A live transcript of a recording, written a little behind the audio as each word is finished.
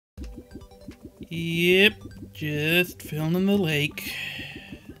Yep, just filming the lake.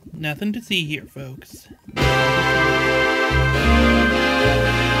 Nothing to see here, folks.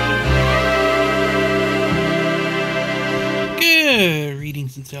 Good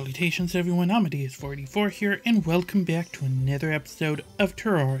greetings and salutations, everyone. Amadeus44 here, and welcome back to another episode of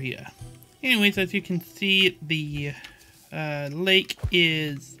Terraria. Anyways, as you can see, the lake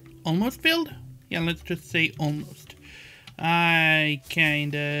is almost filled. Yeah, let's just say almost. I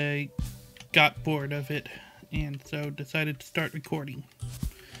kinda got bored of it, and so decided to start recording.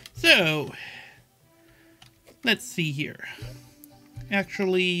 So, let's see here.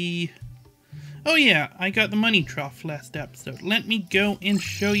 Actually, oh yeah, I got the money trough last episode. Let me go and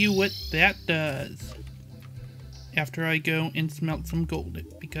show you what that does. After I go and smelt some gold.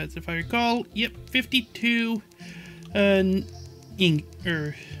 Because if I recall, yep, 52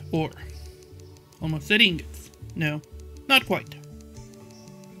 ore. Almost said ingots. No, not quite.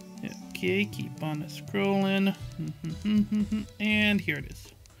 Okay, keep on scrolling. And here it is.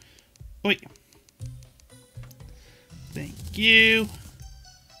 Oi. Thank you.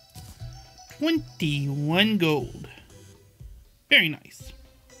 21 gold. Very nice.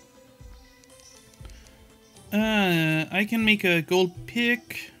 I can make a gold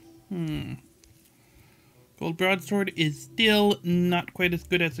pick. Gold broadsword is still not quite as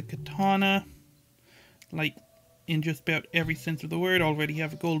good as a katana. Like, in just about every sense of the word. Already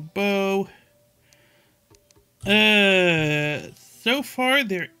have a gold bow. So far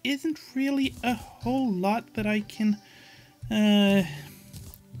there isn't really a whole lot that I can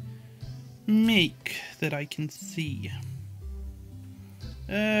make that I can see.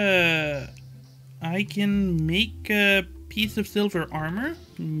 I can make a piece of silver armor,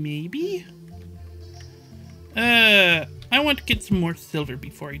 maybe? I want to get some more silver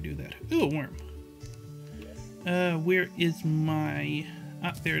before I do that. Ooh, a worm. Where is my...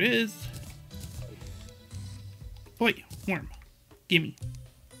 Ah, there it is. Oi, worm. Gimme.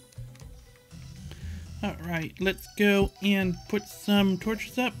 Alright, let's go and put some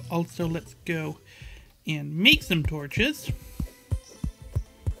torches up. Also, let's go and make some torches.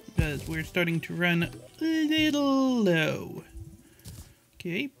 Because we're starting to run a little low.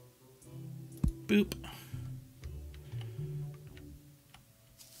 Okay. Boop.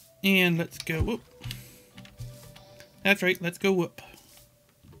 And let's go whoop. That's right, let's go whoop.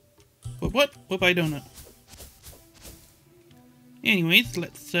 Whoop what? Whoop I don't know. Anyways,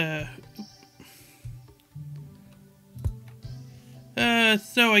 let's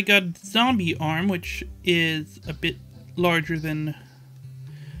so I got zombie arm, which is a bit larger than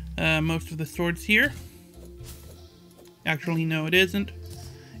most of the swords here. Actually, no, it isn't.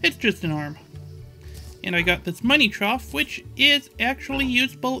 It's just an arm. And I got this money trough, which is actually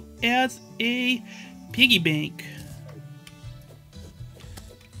usable as a piggy bank.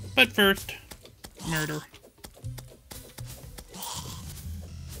 But first, murder.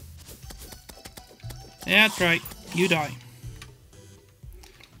 That's right, you die.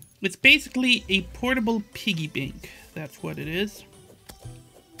 It's basically a portable piggy bank. That's what it is.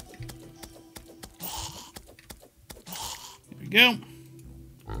 There we go.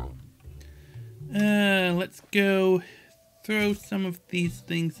 Let's go throw some of these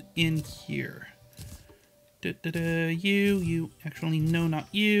things in here. You, actually, no, not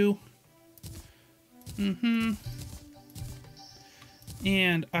you. And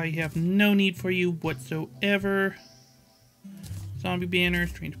I have no need for you whatsoever. Zombie banner,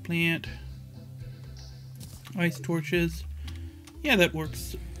 strange plant. Ice torches. Yeah, that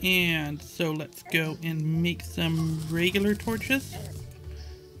works. And so let's go and make some regular torches.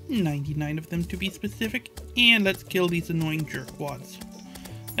 99 of them to be specific. And let's kill these annoying jerkwads.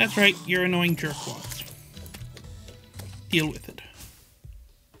 That's right, you're annoying jerkwads. Deal with it.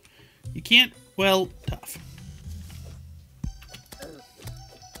 You can't? Well, tough.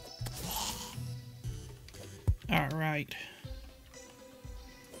 Alright.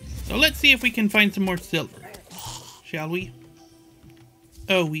 So let's see if we can find some more silver. Shall we?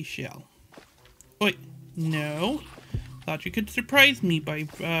 Oh, we shall. Wait, no. Thought you could surprise me by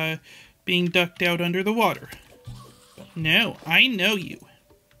being ducked out under the water. But no, I know you.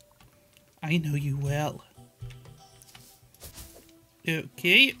 I know you well.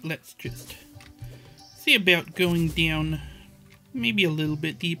 Okay, let's just see about going down maybe a little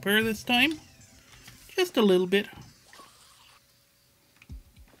bit deeper this time. Just a little bit.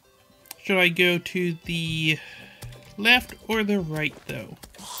 Should I go to the left or the right, though?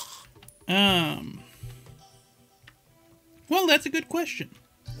 Well, that's a good question.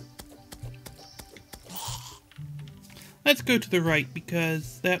 Let's go to the right,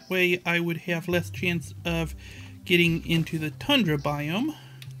 because that way I would have less chance of getting into the tundra biome.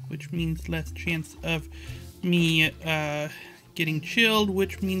 which means less chance of me getting chilled,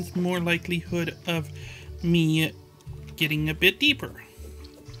 which means more likelihood of me getting a bit deeper.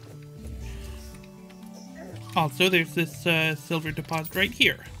 Also, there's this silver deposit right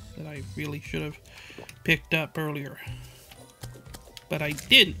here that I really should have picked up earlier. But I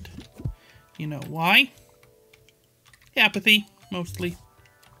didn't. You know why? Apathy, mostly.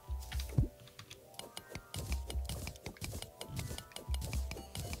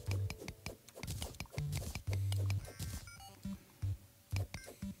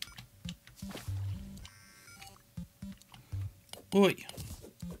 Oi.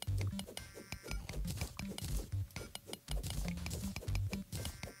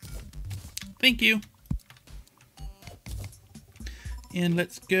 Thank you. And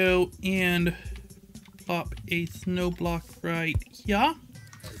let's go and pop a snow block right here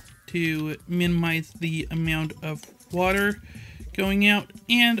to minimize the amount of water going out.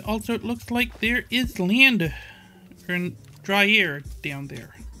 And also it looks like there is land or dry air down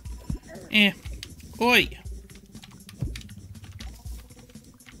there. Oi.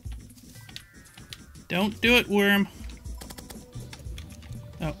 Don't do it, worm.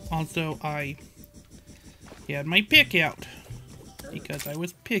 Oh, also I had my pick out because I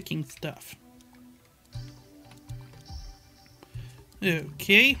was picking stuff.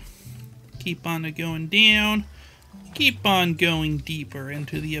 Okay. Keep on going down. Keep on going deeper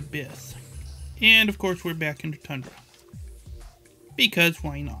into the abyss. And of course we're back into tundra. Because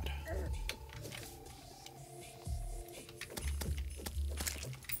why not?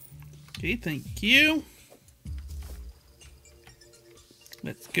 Okay, thank you.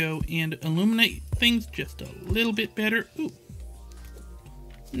 Let's go and illuminate things just a little bit better. Ooh.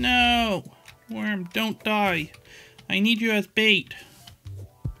 No! Worm, don't die. I need you as bait.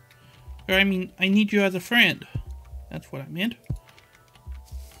 Or I mean, I need you as a friend. That's what I meant.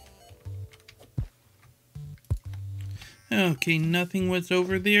 Okay, nothing was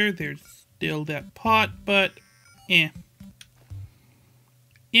over there. There's still that pot, but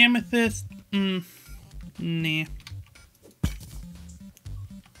amethyst, nah.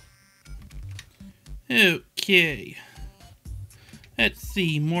 Okay. Let's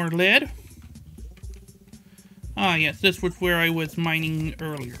see, more lead. Ah, yes, this was where I was mining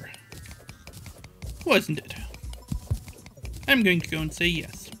earlier. Wasn't it? I'm going to go and say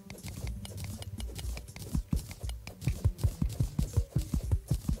yes.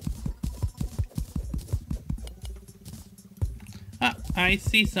 Ah, I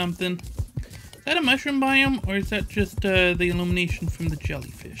see something. Is that a mushroom biome, or is that just the illumination from the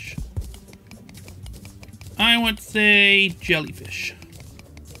jellyfish? I want to say jellyfish.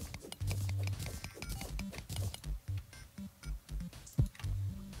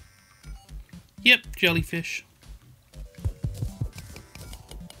 Yep, jellyfish.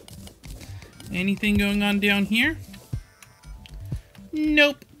 Anything going on down here?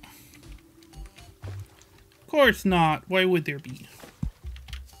 Nope. Of course not. Why would there be?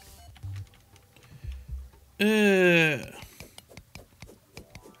 There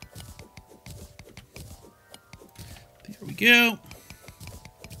we go.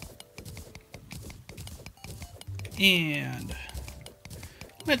 And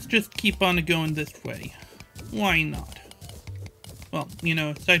let's just keep on going this way. Why not? Well, you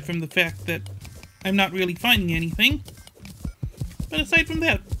know, aside from the fact that I'm not really finding anything. But aside from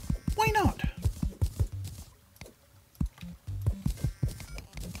that, why not?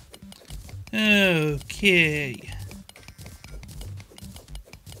 Okay.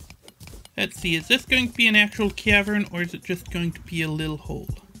 Let's see, is this going to be an actual cavern, or is it just going to be a little hole?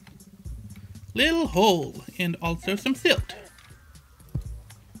 Little hole, and also some silt.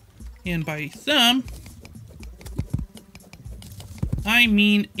 And by some, I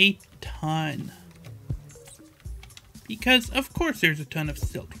mean a ton. Because of course there's a ton of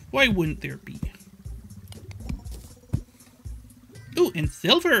silt. Why wouldn't there be? Ooh, and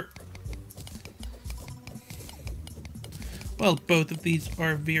silver! Well, both of these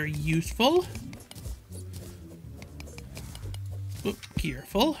are very useful. Oop,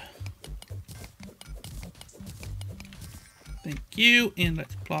 careful. Thank you, and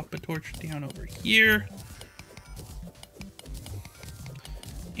let's plop a torch down over here.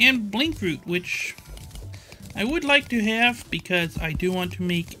 And blink root, which I would like to have because I do want to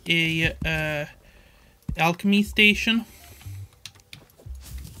make a alchemy station.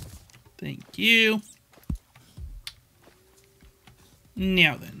 Thank you.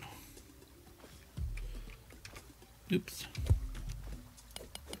 Now then. Oops.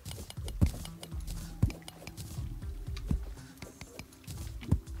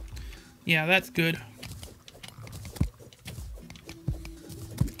 Yeah, that's good.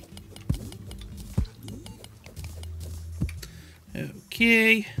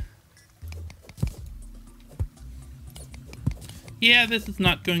 Okay. Yeah, this is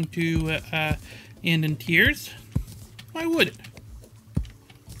not going to end in tears. Why would it?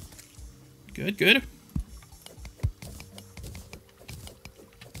 Good, good.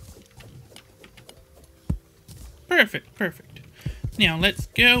 Perfect, perfect. Now let's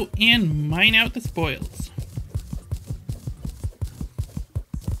go and mine out the spoils.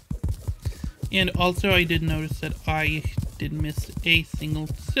 And also I did notice that I did miss a single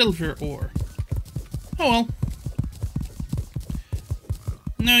silver ore. Oh well.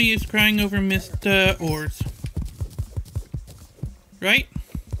 No use crying over missed ores. Right?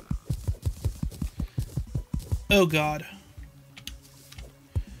 Oh god.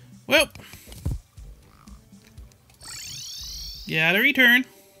 Well. Gotta return.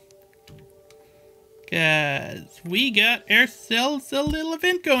 Cause we got ourselves a little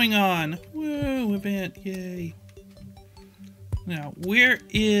event going on. Whoa, event, yay. Now, where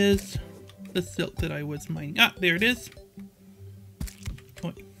is the silk that I was mining? Ah, there it is.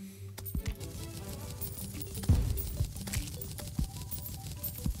 Oh.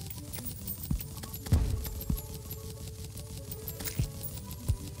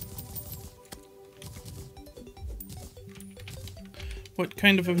 What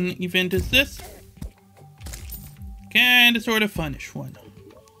kind of an event is this? Kinda sort of funish one.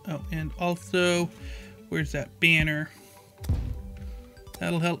 Oh, and also, where's that banner?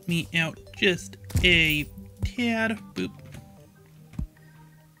 That'll help me out just a tad. Boop.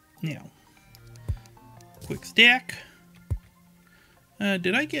 Now, quick stack.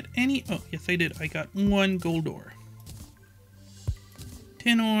 Did I get any? Oh, yes I did. I got 1 gold ore.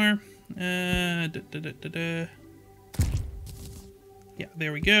 10 ore. Yeah,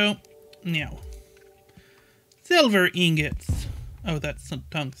 there we go. Now, silver ingots. Oh, that's some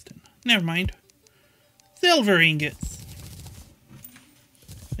tungsten. Never mind. Silver ingots.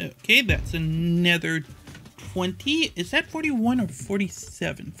 Okay, that's another 20. Is that 41 or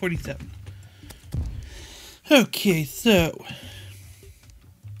 47? 47. Okay, so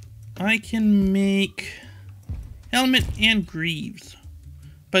I can make helmet and greaves,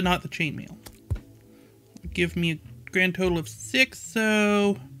 but not the chainmail. Give me a grand total of 6,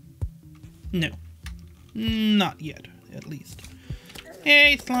 so no. Not yet, at least.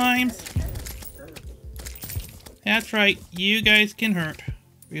 Hey, slimes. That's right, you guys can hurt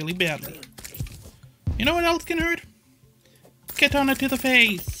really badly. You know what else can hurt? Katana to the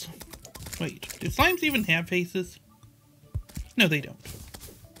face. Wait, do slimes even have faces? No, they don't.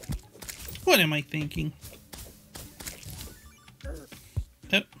 What am I thinking?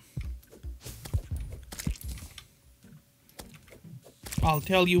 Oh. I'll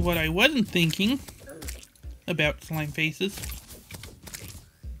tell you what I wasn't thinking about slime faces.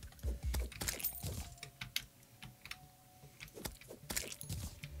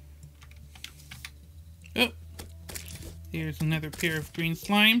 Oh, here's another pair of green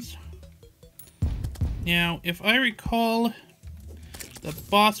slimes. Now, if I recall, the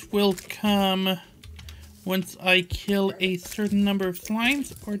boss will come once I kill a certain number of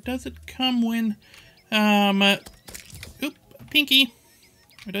slimes, or does it come when, Pinky,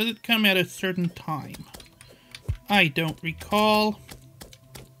 or does it come at a certain time? I don't recall.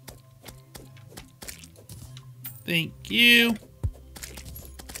 Thank you.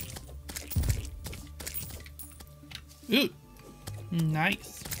 Ooh,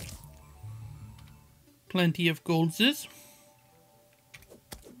 nice. Plenty of goldses.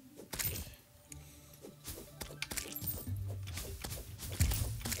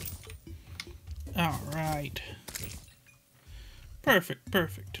 All right. Perfect,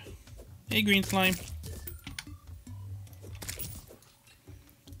 perfect. Hey, green slime.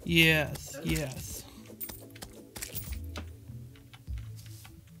 Yes, yes.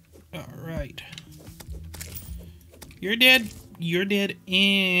 All right. You're dead,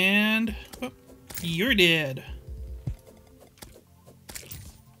 and oh, you're dead.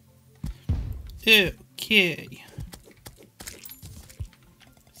 Okay.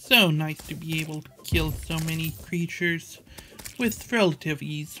 So nice to be able to kill so many creatures with relative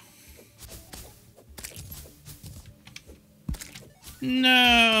ease.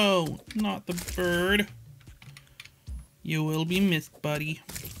 No, not the bird. You will be missed, buddy.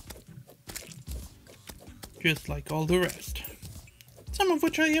 Just like all the rest. Some of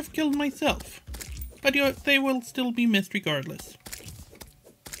which I have killed myself. But they will still be missed regardless.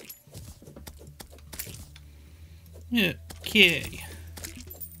 Okay.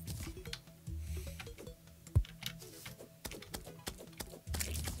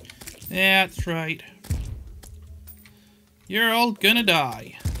 That's right. You're all gonna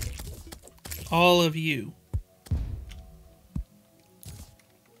die. All of you.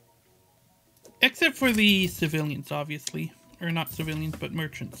 Except for the civilians, obviously. Or not civilians, but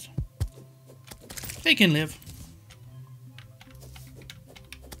merchants. They can live.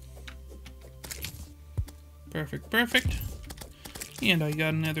 Perfect, perfect. And I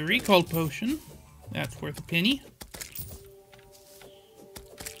got another recall potion. That's worth a penny.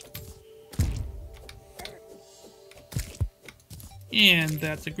 And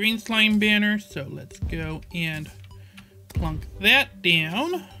that's a green slime banner, so let's go and plunk that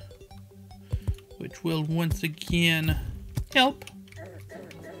down, which will once again help.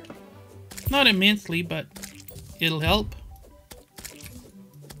 Not immensely, but it'll help.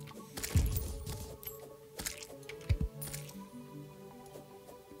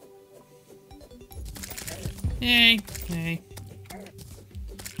 Yay, yay.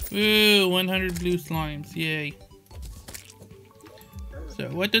 Ooh, 100 blue slimes, yay. So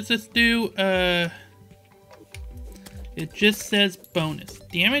what does this do? It just says bonus.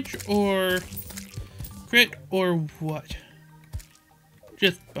 Damage or crit or what?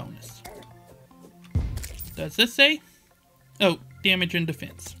 Just bonus. Does this say? Oh, damage and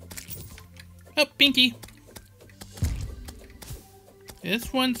defense. Oh, Pinky.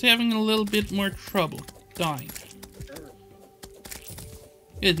 This one's having a little bit more trouble dying.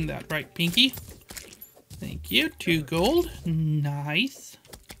 Isn't that right, Pinky? Thank you. 2 gold. Nice.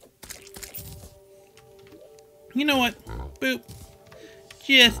 You know what? Boop.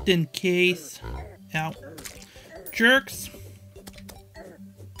 Just in case. Ow. Jerks.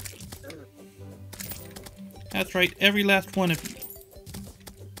 That's right, every last one of you.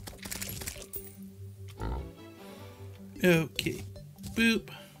 Okay. Boop.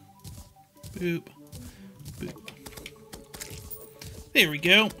 Boop. Boop. There we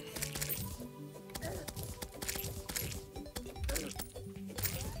go.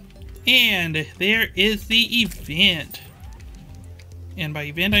 And there is the event. And by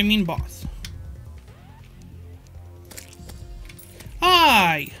event, I mean boss.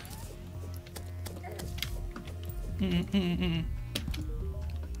 Hi!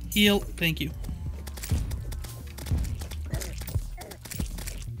 Heal, thank you.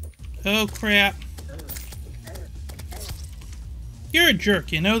 Oh crap. You're a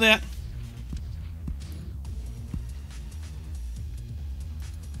jerk, you know that?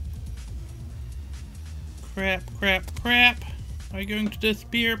 Crap, crap, crap. Are you going to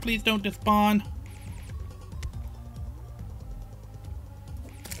disappear? Please don't despawn.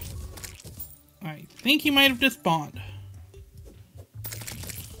 I think he might have despawned.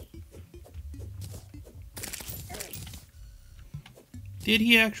 Did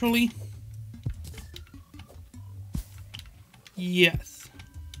he actually? Yes.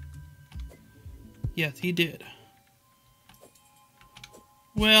 Yes, he did.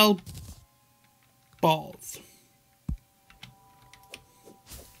 Well, balls.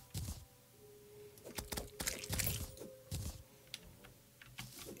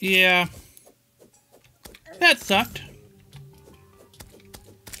 Yeah. That sucked.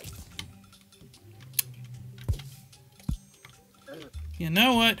 You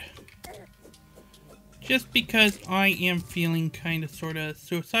know what? Just because I am feeling kind of sort of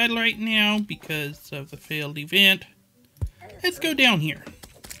suicidal right now because of the failed event, let's go down here.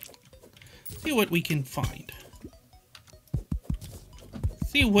 See what we can find.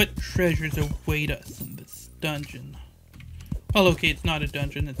 See what treasures await us in this dungeon. Well, okay, it's not a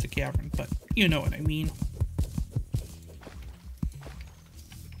dungeon, it's a cavern, but you know what I mean.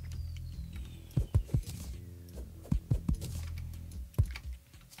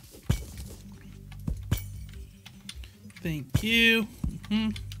 Thank you.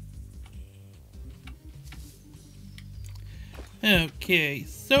 Okay,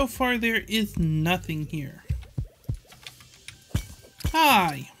 so far there is nothing here.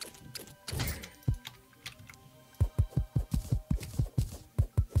 Hi!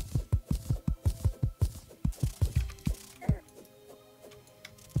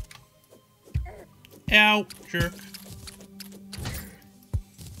 Ow, jerk.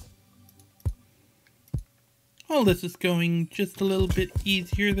 Well, this is going just a little bit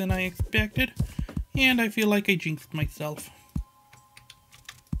easier than I expected, and I feel like I jinxed myself.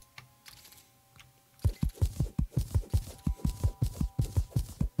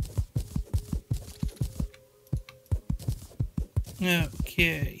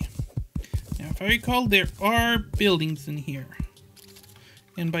 Okay. Now, if I recall, there are buildings in here.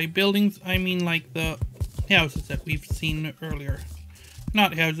 And by buildings, I mean like the houses that we've seen earlier.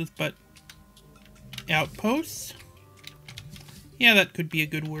 Not houses, but outposts? Yeah, that could be a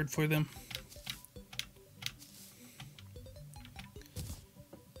good word for them.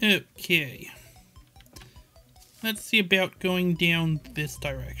 Okay. Let's see about going down this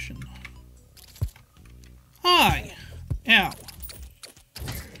direction. Hi! Ow.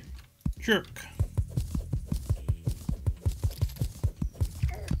 Jerk.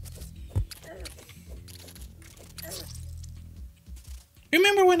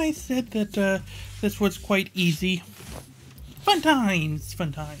 Remember when I said that this was quite easy? Fun times,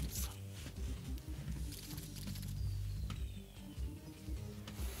 fun times.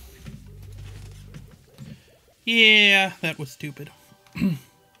 Yeah, that was stupid.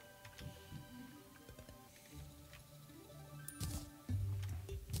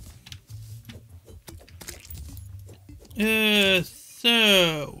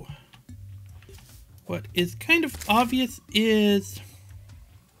 So what is kind of obvious is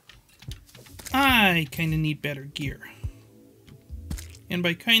I kind of need better gear. And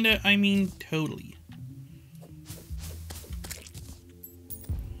by kinda, I mean totally.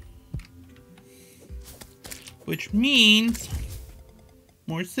 Which means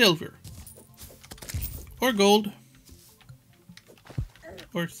more silver. Or gold.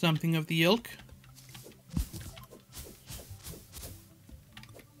 Or something of the ilk.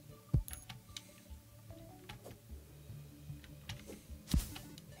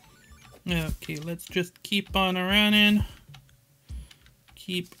 Okay, let's just keep on running.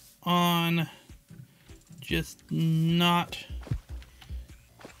 Keep on just not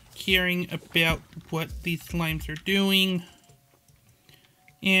caring about what these slimes are doing.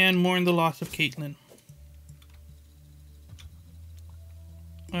 And mourn the loss of Caitlin.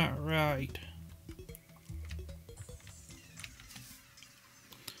 Alright.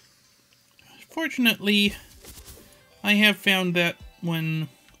 Fortunately, I have found that one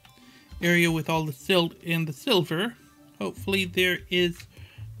area with all the silt and the silver, hopefully there is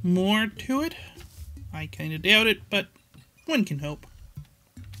more to it. I kind of doubt it, but one can hope.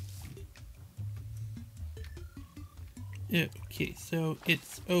 Okay, so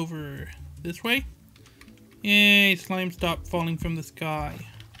it's over this way. Yay, slime stop falling from the sky.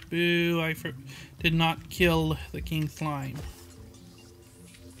 Boo, I did not kill the king slime.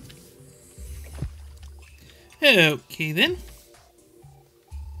 Okay then.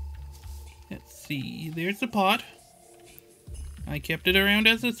 Let's see, there's the pot. I kept it around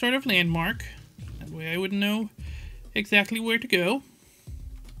as a sort of landmark. That way I would know exactly where to go.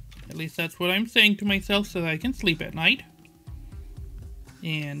 At least that's what I'm saying to myself so that I can sleep at night.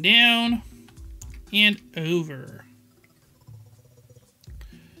 And down. And over.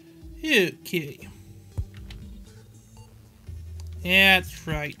 Okay. That's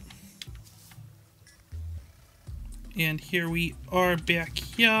right. And here we are back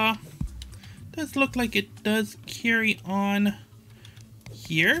here. Does look like it does carry on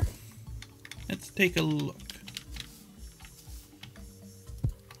here. Let's take a look.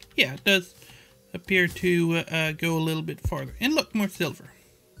 Yeah, it does appear to go a little bit farther. And look, more silver.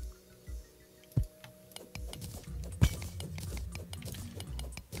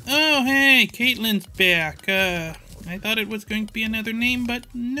 Oh, hey, Caitlin's back. I thought it was going to be another name, but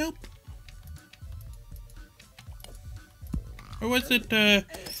nope. Or was it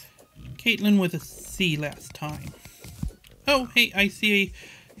Caitlin with a C last time? Oh, hey, I see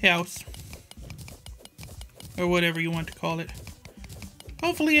a house. Or whatever you want to call it.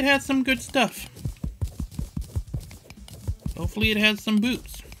 Hopefully it has some good stuff. Hopefully it has some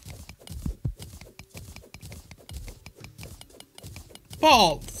boots.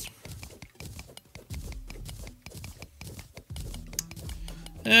 Balls!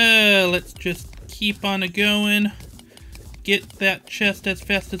 Let's just keep on going. Get that chest as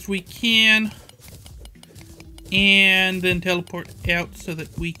fast as we can. And then teleport out so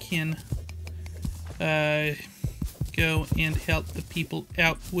that we can go and help the people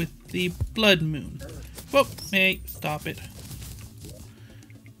out with the blood moon. Whoa, hey, stop it.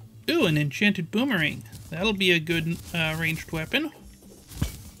 Ooh, an enchanted boomerang. That'll be a good ranged weapon.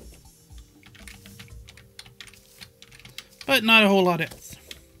 But not a whole lot else.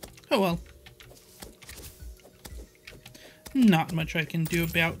 Oh well. Not much I can do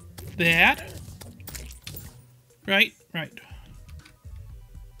about that. Right, right.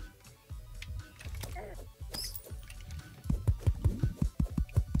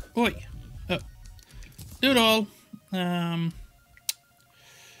 Oi. Oh. Do it all.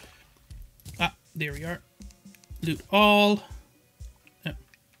 There we are. Loot all.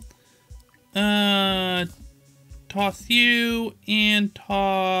 Toss you and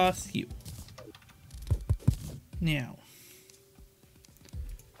toss you. Now.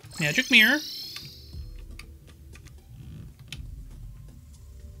 Magic mirror.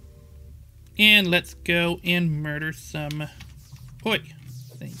 And let's go and murder some. Oi.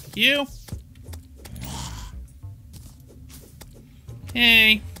 Thank you.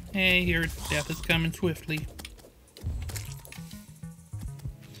 Hey, Hey, here, death is coming swiftly.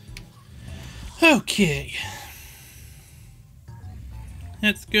 Okay.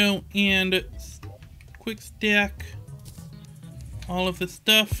 Let's go and quick stack all of the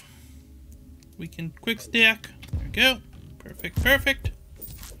stuff. We can quick stack. There we go. Perfect, perfect.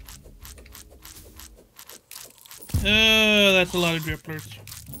 Oh, that's a lot of dripplers.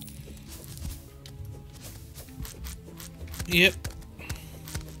 Yep.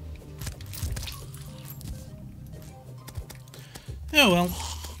 Oh well.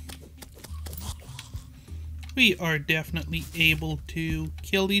 We are definitely able to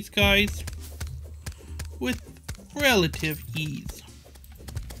kill these guys with relative ease.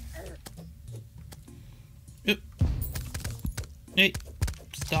 Oop. Hey,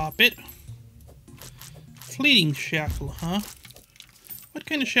 stop it. Fleeting shackle, huh? What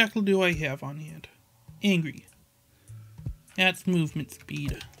kind of shackle do I have on hand? Angry. That's movement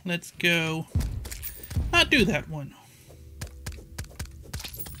speed. Let's go. Not do that one.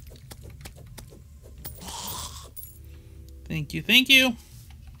 Thank you, thank you.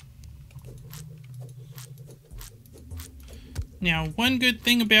 Now, one good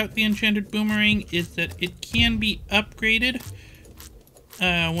thing about the Enchanted Boomerang is that it can be upgraded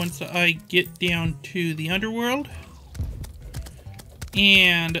once I get down to the underworld.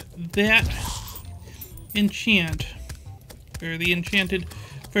 And that enchant, or the enchanted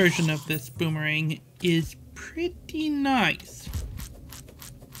version of this boomerang, is pretty nice.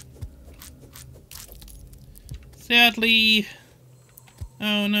 Sadly,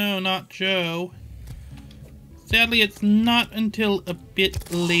 oh no, not Joe. Sadly, it's not until a bit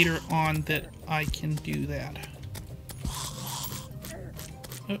later on that I can do that.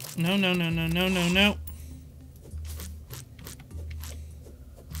 Oh, no, no, no, no, no, no, no.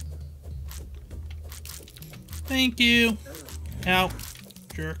 Thank you. Ow,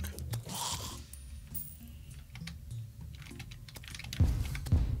 jerk.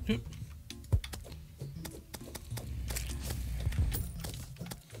 Oop.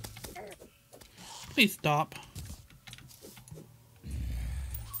 Please stop.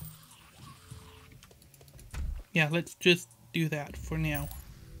 Yeah, let's just do that for now.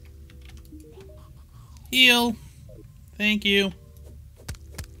 Heal. Thank you.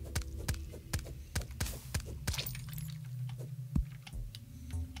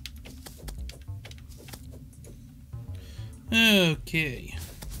 Okay.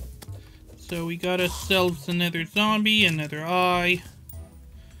 So we got ourselves another zombie, another eye.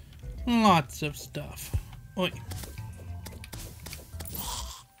 Lots of stuff. Oi.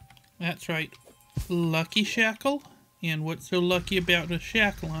 That's right. Lucky shackle? And what's so lucky about a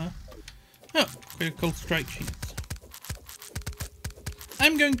shackle, huh? Oh, critical strike chance.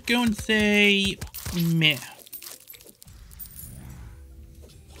 I'm going to go and say meh.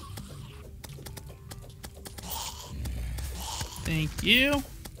 Thank you.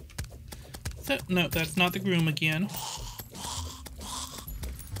 So, no, that's not the groom again.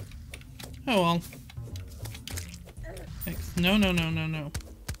 Oh well. Thanks. No, no, no, no, no.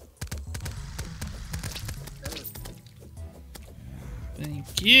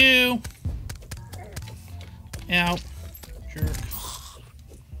 Thank you. Ow. Jerk.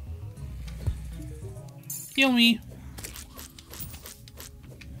 Heal me.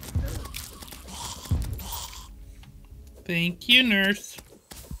 Thank you, nurse.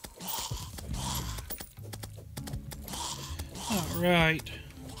 Alright.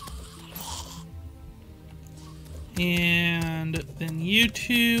 And then you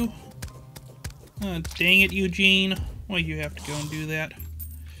two. Oh, dang it, Eugene. Why you have to go and do that?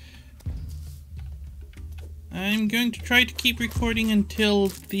 I'm going to try to keep recording until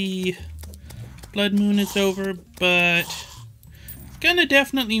the blood moon is over, but it's gonna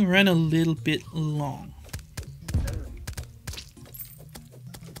definitely run a little bit long.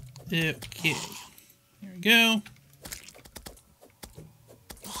 Okay. There we go.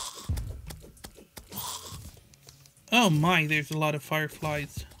 Oh my, there's a lot of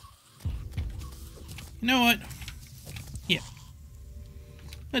fireflies. You know what? Yeah.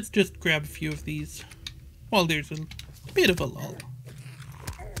 Let's just grab a few of these while there's a bit of a lull.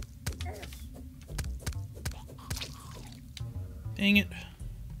 Dang it.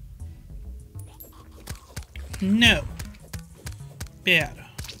 No. Bad.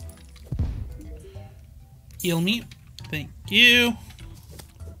 Heal me. Thank you.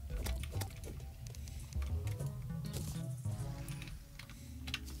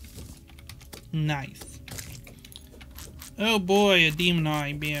 Nice. Oh boy, a demon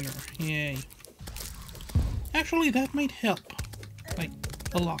eye banner. Yay. Actually, that might help. Like,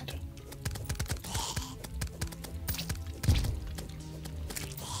 a lot.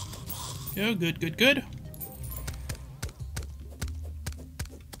 Go, good, good, good.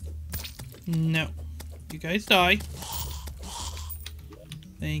 No. You guys die.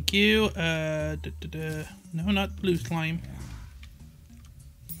 Thank you. No, not blue slime.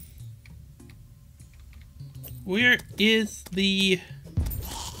 Where is the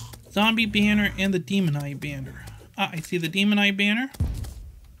zombie banner and the demon eye banner? Ah, I see the demon eye banner.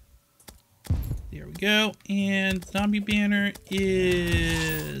 There we go. And zombie banner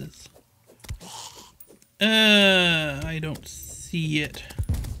is... I don't see it.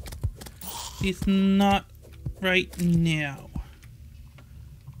 It's not right now.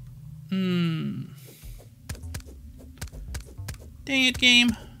 Dang it,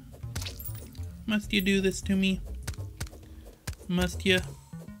 game. Must you do this to me? Must you?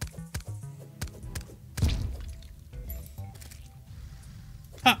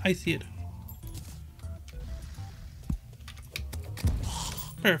 Ah, I see it.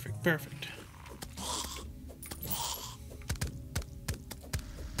 Perfect, perfect.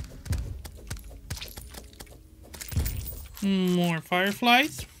 More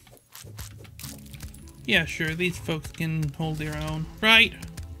fireflies. Yeah, sure, these folks can hold their own. Right.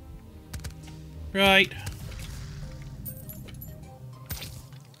 Right.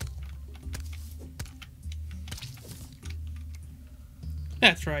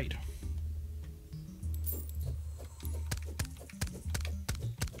 That's right.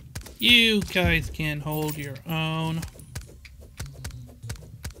 You guys can hold your own.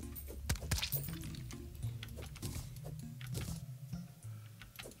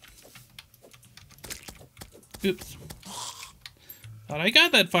 Oops. Thought I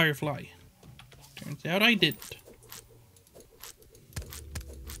got that firefly. Turns out I didn't.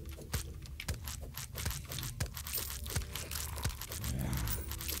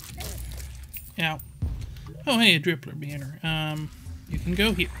 Ow. Oh, hey, a drippler banner. You can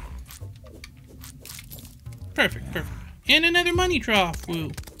go here. Perfect, perfect. And another money trough.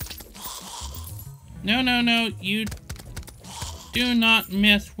 Woo. No, no, no. You do not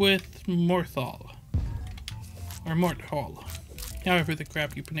mess with Morthal. Or Morthal. However the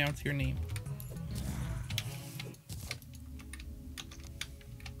crap you pronounce your name.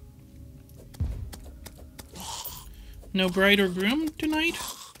 No bride or groom tonight?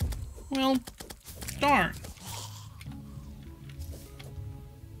 Well, darn.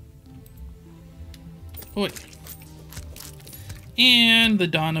 Oi. And the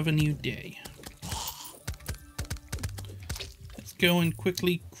dawn of a new day. Let's go and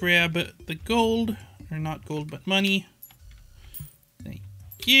quickly grab the gold. Or not gold, but money. Thank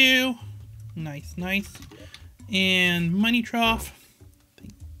you. Nice, nice. And money trough.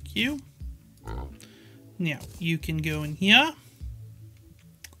 Thank you. Now, you can go in here.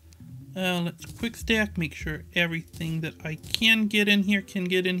 Let's quick stack, make sure everything that I can get in here can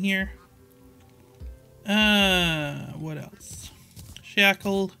get in here. What else?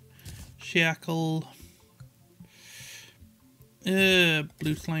 Shackle. Shackle.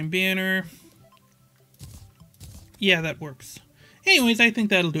 Blue slime banner. Yeah, that works. Anyways, I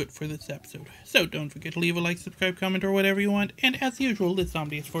think that'll do it for this episode. So don't forget to leave a like, subscribe, comment, or whatever you want. And as usual, this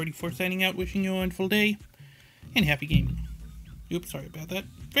Zombie44 signing out, wishing you a wonderful day and happy gaming. Oops, sorry about that.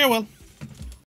 Farewell.